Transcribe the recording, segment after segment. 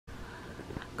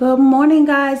Good morning,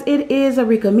 guys. It is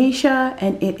Arickamisha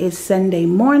and it is Sunday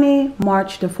morning,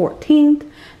 March the 14th.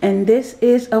 And this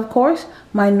is, of course,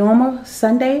 my normal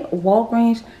Sunday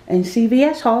Walgreens and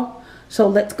CVS haul. So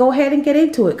let's go ahead and get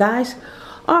into it, guys.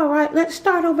 All right, let's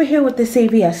start over here with the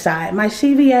CVS side. My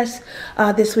CVS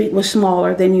this week was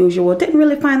smaller than usual. Didn't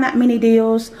really find that many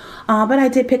deals, but I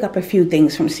did pick up a few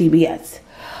things from CVS.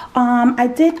 I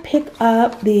did pick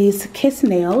up these kiss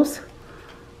nails.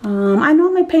 I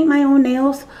normally paint my own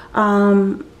nails.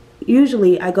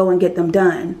 Usually I go and get them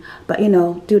done, but you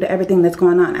know, due to everything that's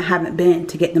going on, I haven't been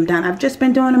to get them done. I've just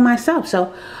been doing them myself.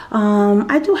 So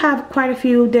I do have quite a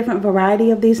few different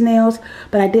variety of these nails,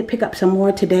 but I did pick up some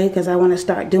more today because I want to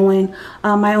start doing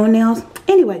my own nails.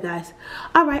 Anyway, guys,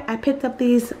 all right, I picked up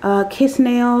these kiss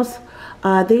nails.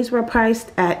 These were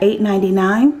priced at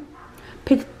 $8.99.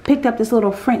 Picked up this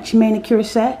little French manicure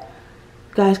set.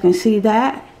 You guys can see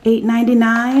that.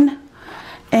 $8.99.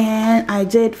 And I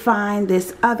did find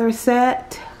this other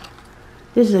set.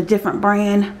 This is a different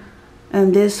brand,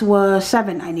 and this was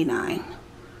 $7.99.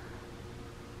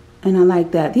 And I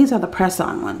like that. These are the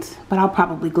press-on ones, but I'll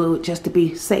probably glue it just to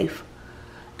be safe.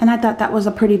 And I thought that was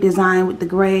a pretty design with the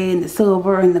gray and the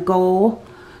silver and the gold,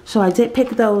 so I did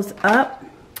pick those up.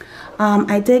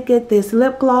 I did get this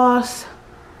lip gloss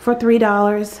for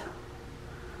 $3.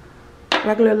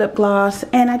 Regular lip gloss,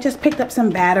 and I just picked up some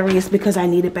batteries because I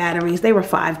needed batteries. They were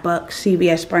 $5,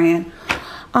 CVS brand.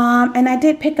 And I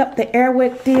did pick up the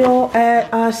Airwick deal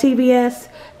at CVS.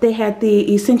 They had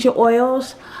the essential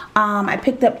oils. I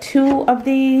picked up 2 of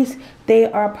these. They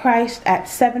are priced at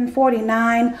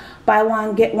 $7.49. Buy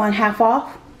one, get one half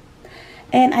off.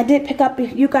 And I did pick up,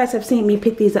 you guys have seen me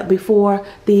pick these up before,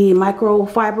 the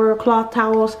microfiber cloth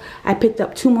towels. I picked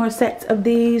up 2 more sets of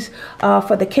these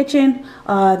for the kitchen.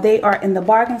 They are in the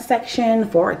bargain section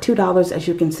for $2, as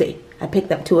you can see. I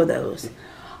picked up 2 of those.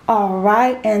 All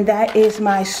right, and that is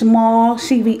my small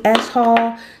CVS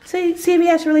haul. See,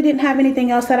 CVS really didn't have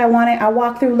anything else that I wanted. I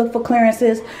walked through, looked for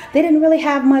clearances. They didn't really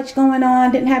have much going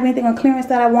on. Didn't have anything on clearance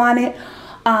that I wanted.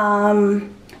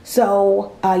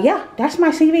 So yeah, that's my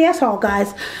CVS haul,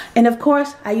 guys. And of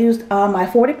course I used my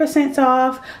 40%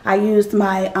 off. I used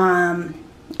my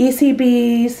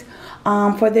ECBs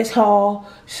for this haul.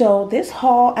 So this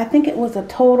haul, I think it was a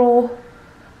total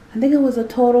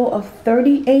of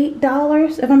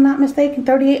 $38, if I'm not mistaken.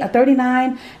 38 or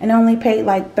 39, and I only paid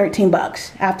like 13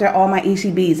 bucks after all my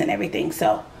ECBs and everything.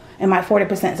 So, and my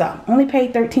 40% off, only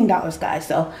paid $13, guys.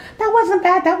 So that wasn't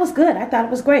bad. That was good. I thought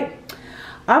it was great.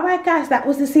 Alright, guys, that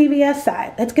was the CVS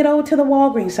side. Let's get over to the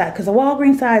Walgreens side, because the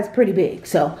Walgreens side is pretty big.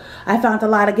 So I found a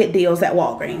lot of good deals at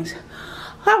Walgreens.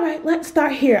 Alright, let's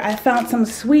start here. I found some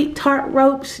Sweet Tart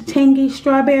Ropes Tangy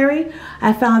Strawberry.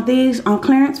 I found these on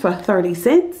clearance for 30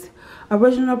 cents.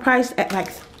 Original price at like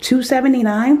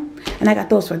 $2.79. And I got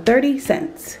those for 30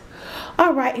 cents.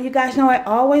 Alright, you guys know I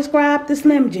always grab the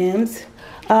Slim Jims.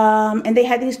 And they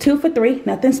had these 2 for $3,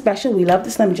 nothing special. We love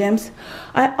the Slim Jims.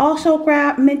 I also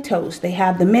grabbed Mentos. They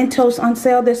have the Mentos on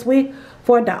sale this week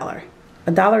for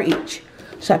 $1 each.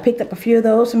 So I picked up a few of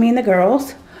those for me and the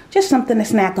girls, just something to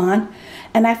snack on.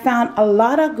 And I found a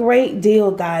lot of great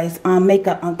deal, guys, on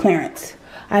makeup on clearance.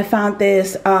 I found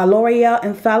this L'Oreal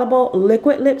Infallible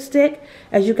liquid lipstick,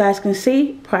 as you guys can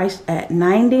see, priced at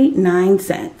 99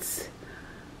 cents.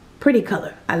 Pretty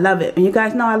color. I love it. And you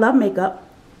guys know I love makeup.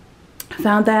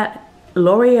 Found that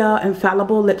L'Oreal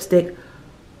Infallible lipstick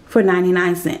for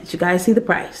 99 cents. You guys see the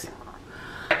price.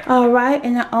 Alright,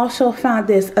 and I also found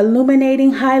this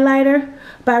illuminating highlighter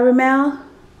by Rimmel.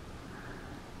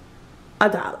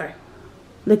 $1.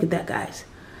 Look at that, guys.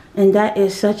 And that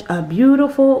is such a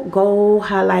beautiful gold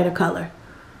highlighter color.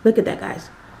 Look at that, guys.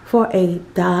 For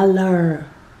 $1.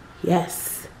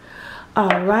 Yes.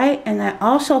 Alright, and I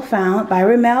also found by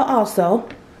Rimmel also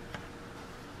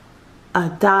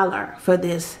 $1 for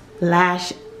this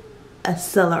lash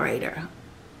accelerator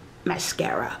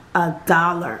mascara.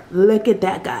 $1. Look at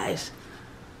that, guys.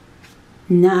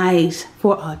 Nice,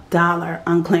 for $1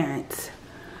 on clearance.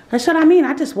 That's what I mean.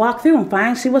 I just walk through and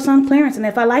find, see what's on clearance, and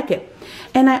if I like it.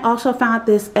 And I also found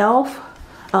this e.l.f.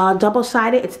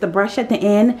 Double-sided. It's the brush at the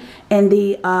end and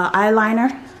the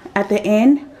eyeliner at the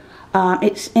end.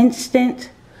 It's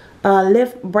Instant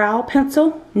Lift Brow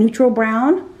Pencil, neutral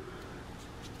brown.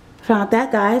 Found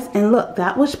that, guys, and look,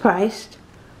 that was priced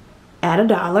at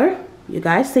 $1. You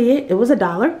guys see it. It was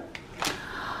 $1.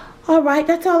 Alright,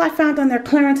 that's all I found on their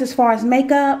clearance as far as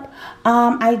makeup.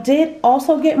 I did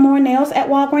also get more nails at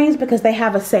Walgreens because they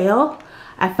have a sale.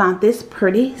 I found this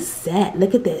pretty set.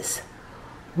 Look at this.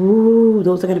 Ooh,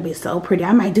 those are going to be so pretty.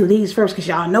 I might do these first because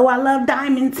y'all know I love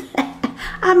diamonds.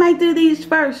 I might do these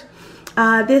first.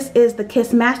 This is the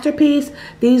Kiss Masterpiece.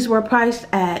 These were priced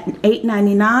at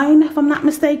 $8.99 if I'm not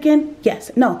mistaken.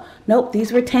 Yes, nope,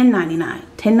 these were $10.99.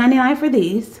 $10.99 for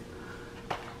these.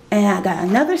 And I got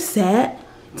another set,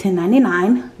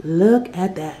 $10.99. Look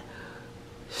at that.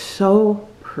 So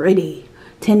pretty.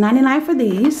 $10.99 for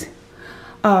these.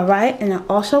 Alright, and I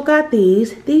also got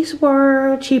these. These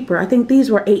were cheaper. I think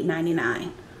these were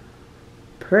 $8.99.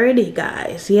 Pretty,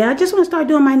 guys. Yeah, I just want to start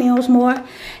doing my nails more.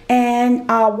 And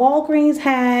Walgreens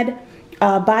had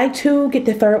buy two, get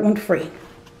the third one free.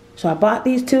 So I bought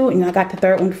these two and I got the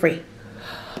third one free.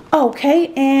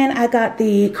 Okay, and I got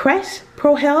the Crest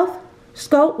Pro Health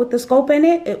scope with the scope in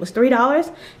it. It was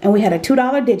 $3 and we had a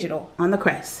 $2 digital on the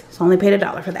Crest. So I only paid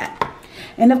 $1 for that.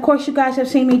 And of course you guys have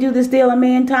seen me do this deal a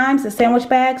million times. The sandwich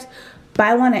bags,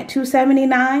 buy one at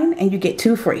 $2.79 and you get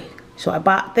 2 free. So I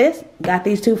bought this, got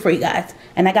these 2 free, guys,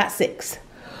 and I got 6.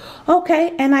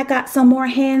 Okay, and I got some more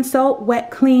hand soap,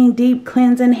 wet, clean, deep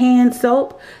cleansing hand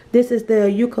soap. This is the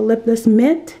eucalyptus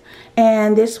mint,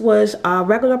 and this was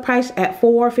regular price at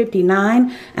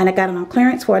 $4.59, and I got it on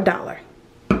clearance for $1.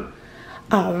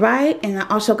 All right, and I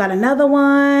also got another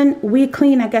one, We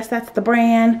Clean, I guess that's the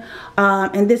brand,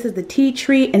 and this is the tea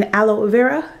tree and aloe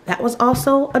vera. That was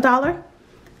also $1.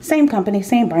 Same company,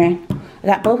 same brand. I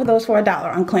got both of those for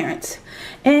 $1 on clearance.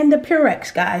 And the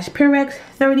Purex, guys. Purex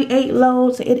 38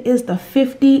 loads. It is the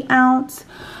 50 ounce.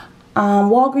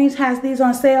 Walgreens has these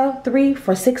on sale. 3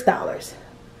 for $6.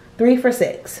 3 for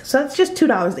 $6. So it's just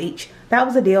 $2 each. That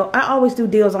was a deal. I always do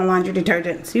deals on laundry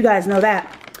detergents. You guys know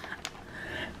that.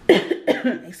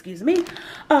 Excuse me.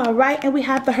 Alright, and we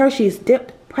have the Hershey's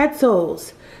dipped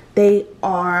pretzels. They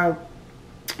are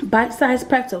bite-sized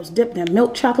pretzels dipped in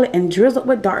milk chocolate and drizzled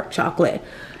with dark chocolate.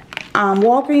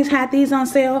 Walgreens had these on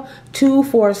sale, 2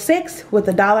 for $6 with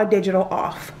 $1 digital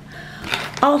off.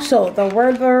 Also, the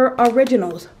Werther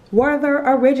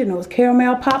Originals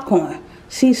caramel popcorn,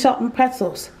 sea salt and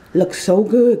pretzels. Looks so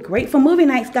good. Great for movie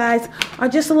nights, guys, or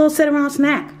just a little sit-around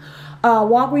snack.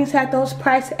 Walgreens had those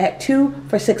priced at 2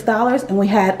 for $6 and we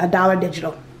had $1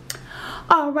 digital.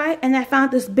 Alright, and I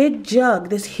found this big jug,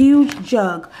 this huge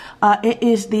jug. It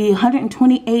is the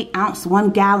 128 ounce, 1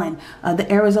 gallon, the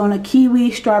Arizona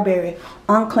Kiwi Strawberry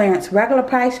on clearance. Regular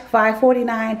price,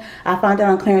 $5.49. I found it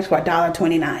on clearance for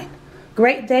 $1.29.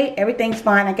 Great date, everything's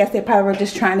fine. I guess they probably were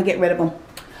just trying to get rid of them.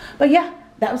 But yeah,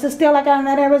 that was the steal I got in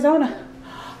that Arizona.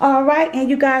 Alright, and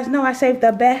you guys know I saved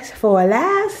the best for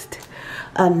last.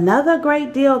 Another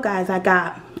great deal, guys, I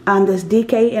got on this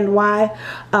DKNY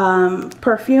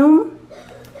perfume.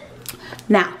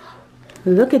 Now,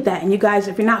 look at that. And you guys,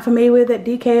 if you're not familiar with it,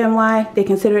 DKNY, they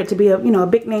consider it to be a, a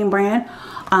big name brand.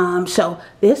 So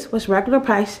this was regular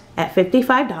price at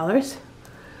 $55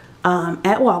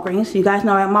 at Walgreens. You guys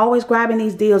know I'm always grabbing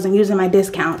these deals and using my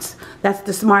discounts. That's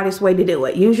the smartest way to do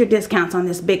it. Use your discounts on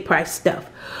this big price stuff.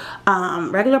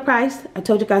 Regular price, I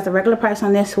told you guys the regular price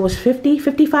on this was $55,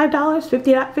 $55 or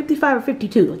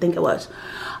 $52, I think it was.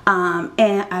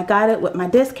 And I got it with my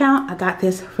discount. I got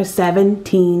this for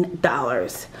 $17.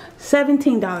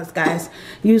 $17, guys,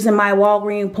 using my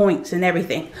Walgreens points and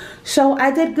everything. So I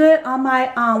did good on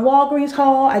my Walgreens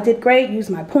haul. I did great.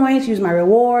 Used my points, used my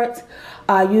rewards,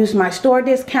 used my store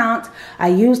discounts. I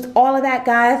used all of that,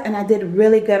 guys, and I did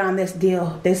really good on this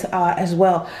deal as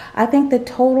well. I think the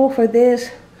total for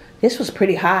this was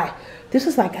pretty high. This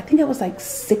was like, I think it was like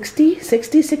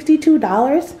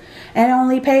 $62, and I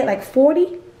only paid like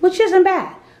 $40, which isn't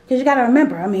bad. Because you got to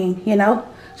remember, I mean, so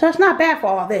it's not bad for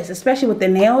all this, especially with the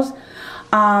nails.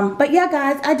 But yeah,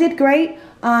 guys, I did great.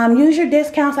 Use your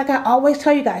discounts like I always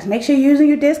tell you guys. Make sure you're using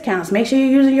your discounts. Make sure you're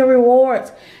using your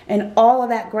rewards and all of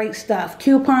that great stuff.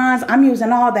 Coupons, I'm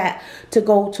using all that to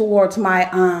go towards my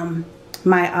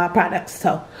products.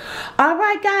 So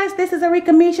alright, guys, this is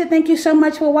Arickamisha. Thank you so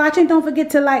much for watching. Don't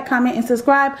forget to like, comment, and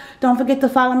subscribe. Don't forget to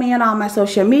follow me on all my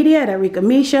social media at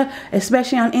Arickamisha,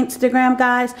 especially on Instagram,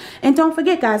 guys. And don't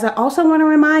forget, guys, I also want to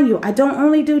remind you, I don't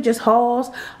only do just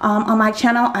hauls on my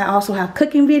channel. I also have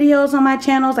cooking videos on my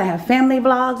channels. I have family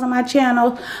vlogs on my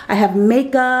channel. I have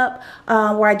makeup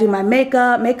where I do my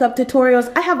makeup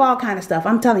tutorials. I have all kind of stuff.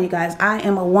 I'm telling you guys, I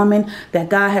am a woman that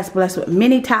God has blessed with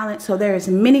many talents. So there is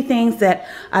many things that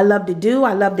I love to do.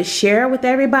 I love to share with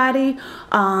everybody.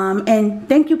 And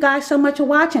thank you guys so much for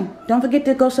watching. Don't forget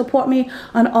to go support me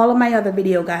on all of my other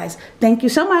videos, guys. Thank you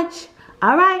so much.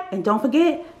 All right. And don't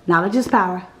forget, knowledge is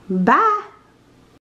power. Bye.